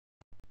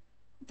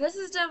This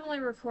is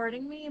definitely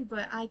recording me,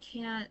 but I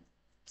can't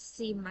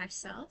see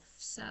myself,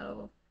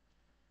 so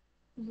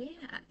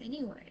yeah.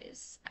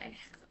 Anyways, I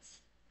have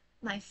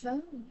my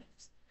phone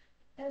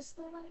as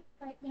the light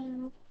right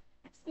now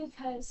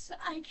because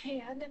I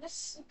can, and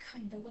this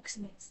kind of looks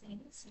amazing.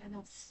 So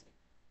that's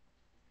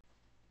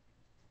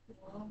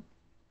cool.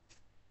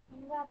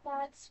 And got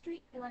that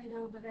street light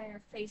over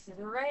there faces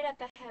right at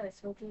the house,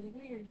 which is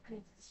weird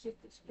because it's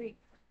just a street.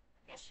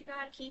 Guess you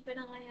gotta keep an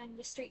eye on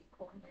your street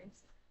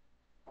corners.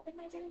 What am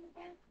I doing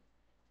again?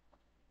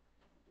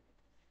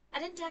 I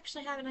didn't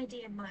actually have an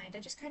idea in mind. I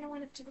just kind of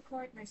wanted to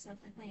record myself,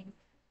 I think.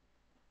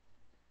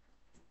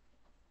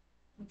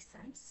 Makes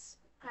sense.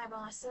 I'm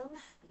awesome.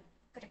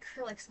 Got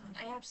acrylics on.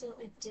 I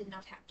absolutely did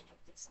not have to put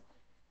this on.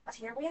 But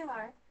here we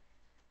are.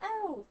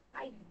 Oh,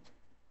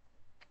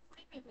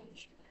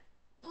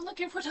 look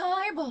at what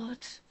I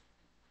bought.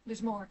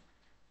 There's more.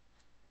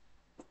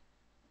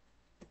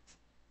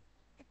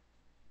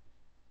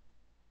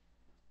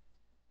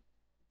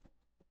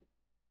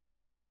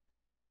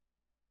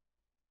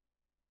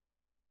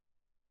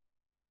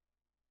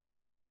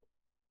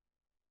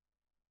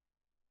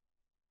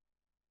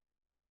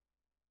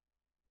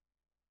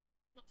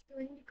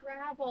 I'm going to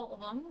grab all of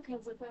them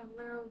because if I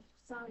move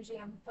some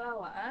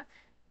Jamboa,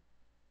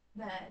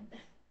 then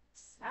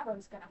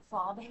Sabo's gonna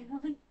fall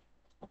down.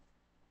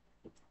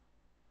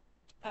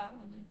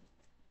 Um,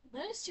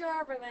 those two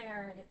are over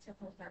there. It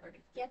took me forever to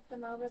get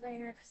them over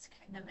there because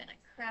kind of in a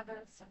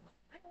crevice. So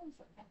I don't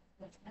forget.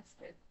 That's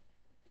good.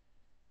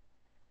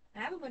 I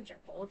have a bunch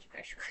of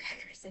goldfish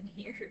crackers in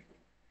here.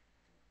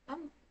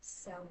 I'm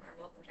so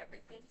normal with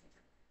everything.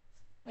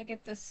 Look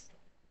at this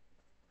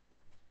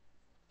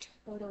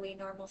totally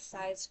normal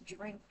sized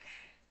drink.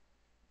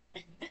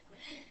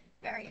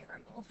 Very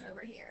normal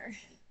over here.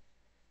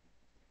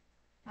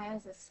 Why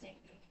is this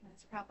stinky?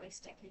 It's probably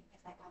sticky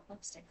because I have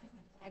lipstick on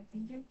it. I've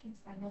been drinking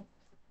from it.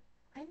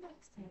 I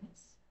make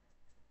sense.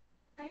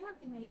 I hope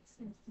it makes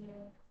sense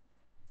here.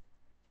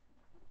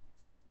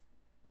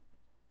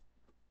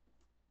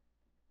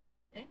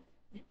 Eh?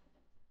 Eh?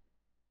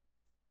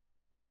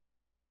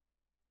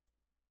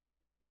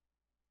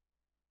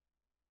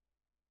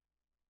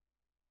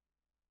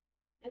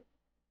 It,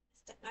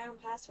 it's my own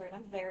password.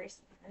 I'm very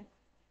smart.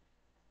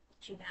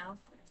 You know.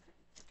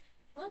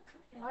 Look,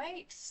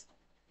 right.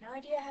 No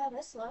idea how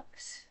this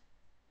looks.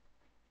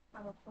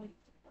 Probably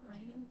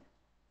fine.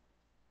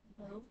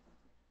 Blue.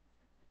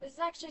 This is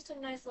actually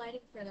some nice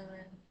lighting for the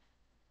room.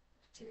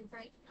 Too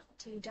bright, not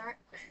too dark.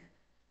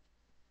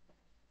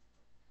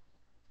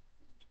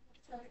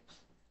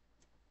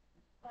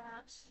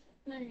 That.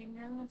 There you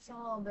go. It's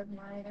all a bit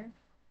lighter.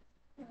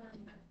 If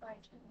I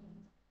can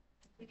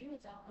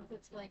use all if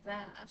it's like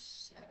that,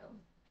 so.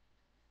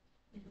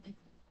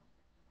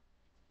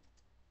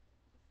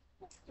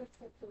 Let's go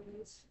for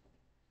these.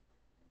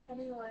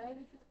 Anyway,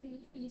 happy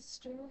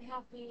Easter,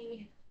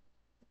 happy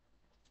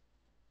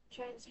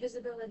Trans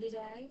Visibility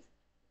Day.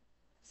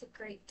 It's a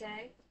great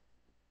day.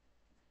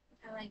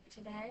 I like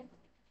today.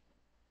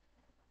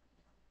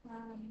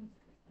 Um,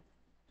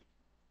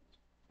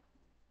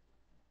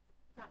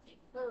 got new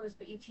clothes,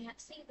 but you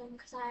can't see them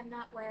because I'm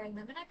not wearing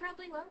them, and I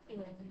probably won't be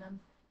wearing them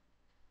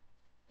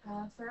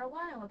for a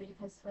while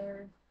because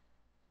they're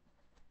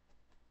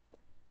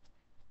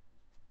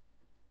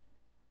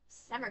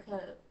summer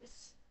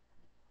clothes.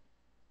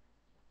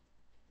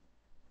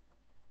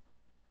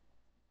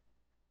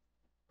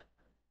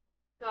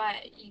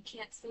 But you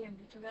can't see them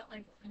for about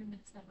like 5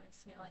 minutes now. I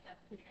smell like that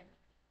here.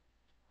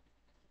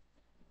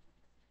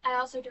 I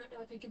also don't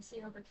know if you can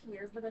see over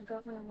here, but I've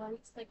got my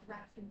lights like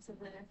wrapped into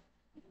the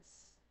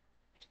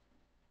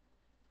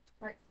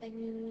heart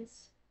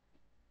thingies.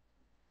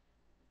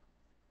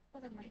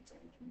 What am I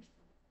doing?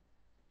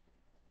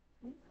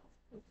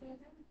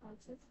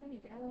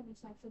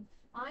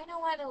 I know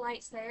why the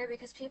light's there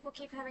because people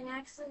keep having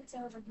accidents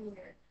over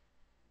here.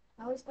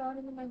 I was going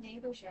into my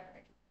neighbor's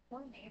yard.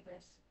 Poor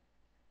neighbors.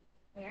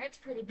 There, it's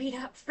pretty beat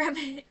up from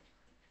it.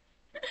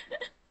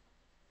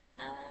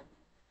 um,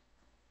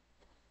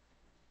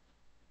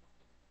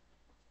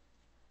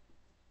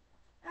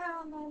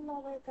 oh, my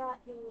mother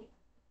got me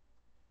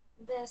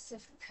this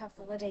a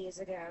couple of days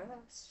ago.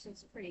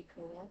 It's pretty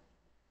cool.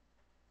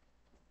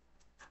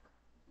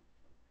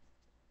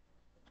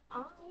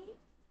 I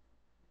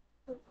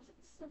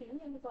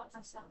and bought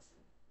myself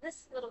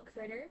this little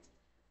critter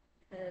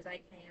because I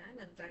can,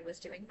 and I was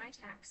doing my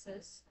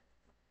taxes,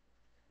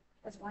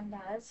 as one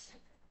does.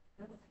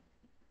 I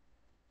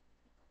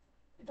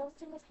don't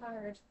think it's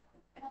hard.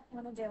 I don't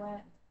want to do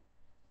it.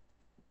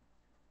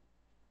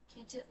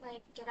 Can't it,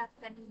 like, get up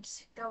and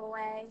go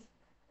away?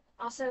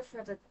 Also,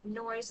 for the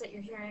noise that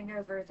you're hearing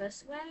over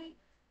this way,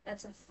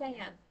 that's a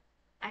fan.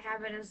 I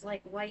have it as,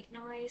 like, white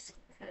noise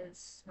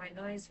because my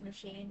noise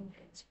machine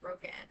is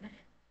broken.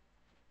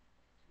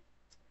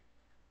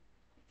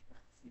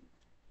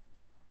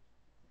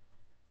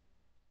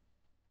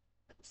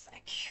 Looks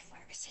like,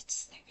 where is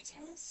it? There it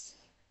is.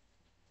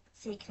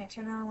 See, can I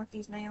turn it on with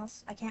these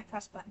nails? I can't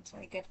press buttons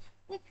very good.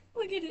 Look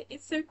at it.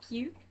 It's so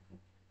cute.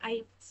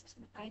 I,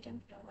 I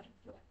don't know what I'm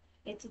doing.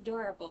 It's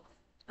adorable.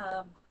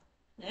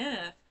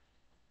 Yeah.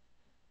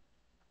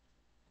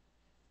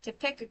 To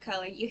pick a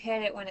color, you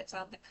hit it when it's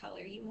on the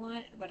color you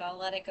want, but I'll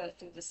let it go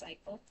through the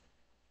cycle.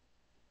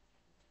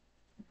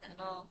 And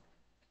I'll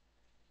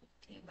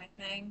do my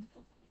thing.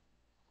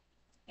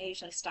 I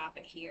usually stop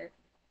it here.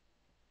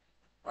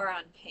 Or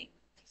on pink,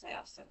 because I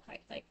also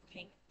quite like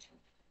pink.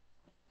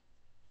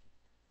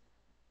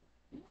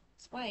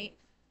 It's white.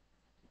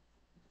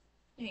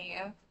 There you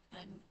go.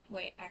 And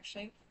wait,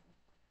 actually.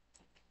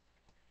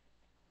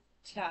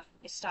 Stop.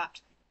 It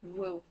stopped.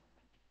 Woo.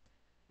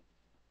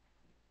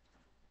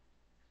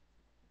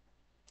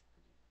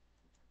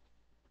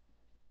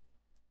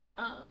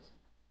 Um,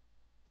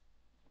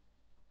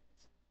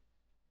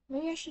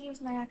 maybe I should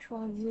use my actual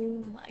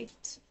room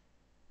light.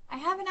 I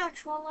have an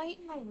actual light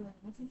in my room.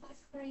 Isn't that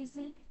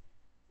crazy?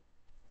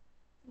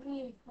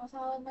 Me, with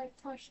all of my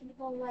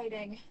questionable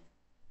lighting.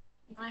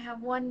 I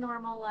have one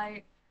normal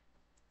light.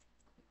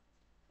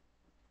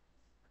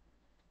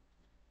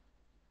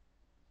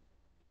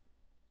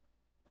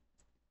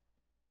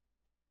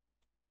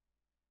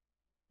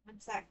 One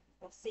sec.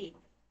 We'll see.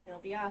 It'll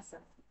be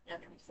awesome. It'll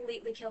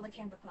completely kill the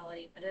camera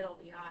quality, but it'll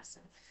be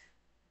awesome.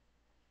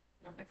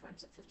 Oh, my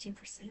phone's at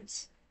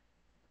 15%.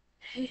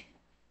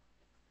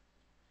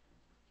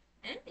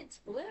 And it's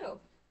blue.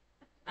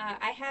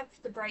 I have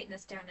the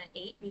brightness down at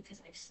 8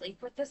 because I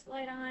sleep with this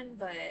light on,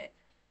 but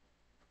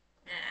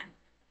nah.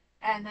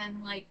 And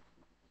then like,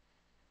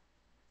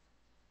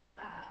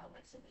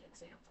 what's an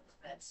example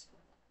of this?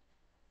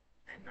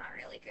 I'm not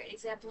really a great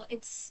example.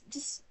 It's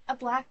just a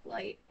black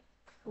light,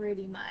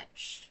 pretty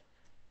much.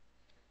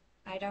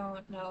 I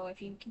don't know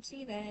if you can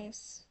see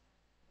this.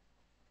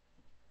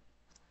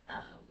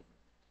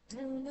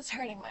 It's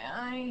hurting my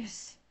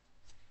eyes.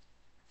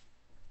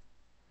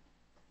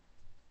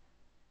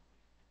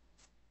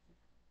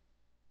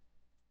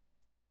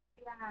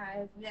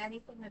 Yeah,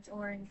 anything that's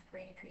orange,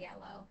 green, or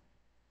yellow.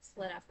 It's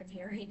lit up in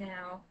here right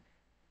now.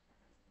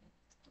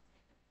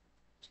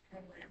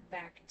 Turn that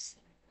back to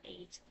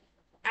 8.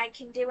 I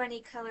can do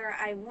any color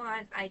I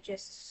want, I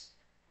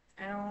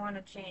don't want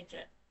to change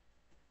it.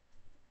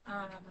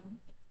 Um,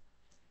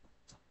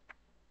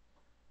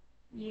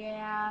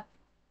 yeah,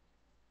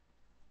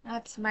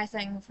 that's my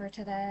thing for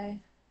today.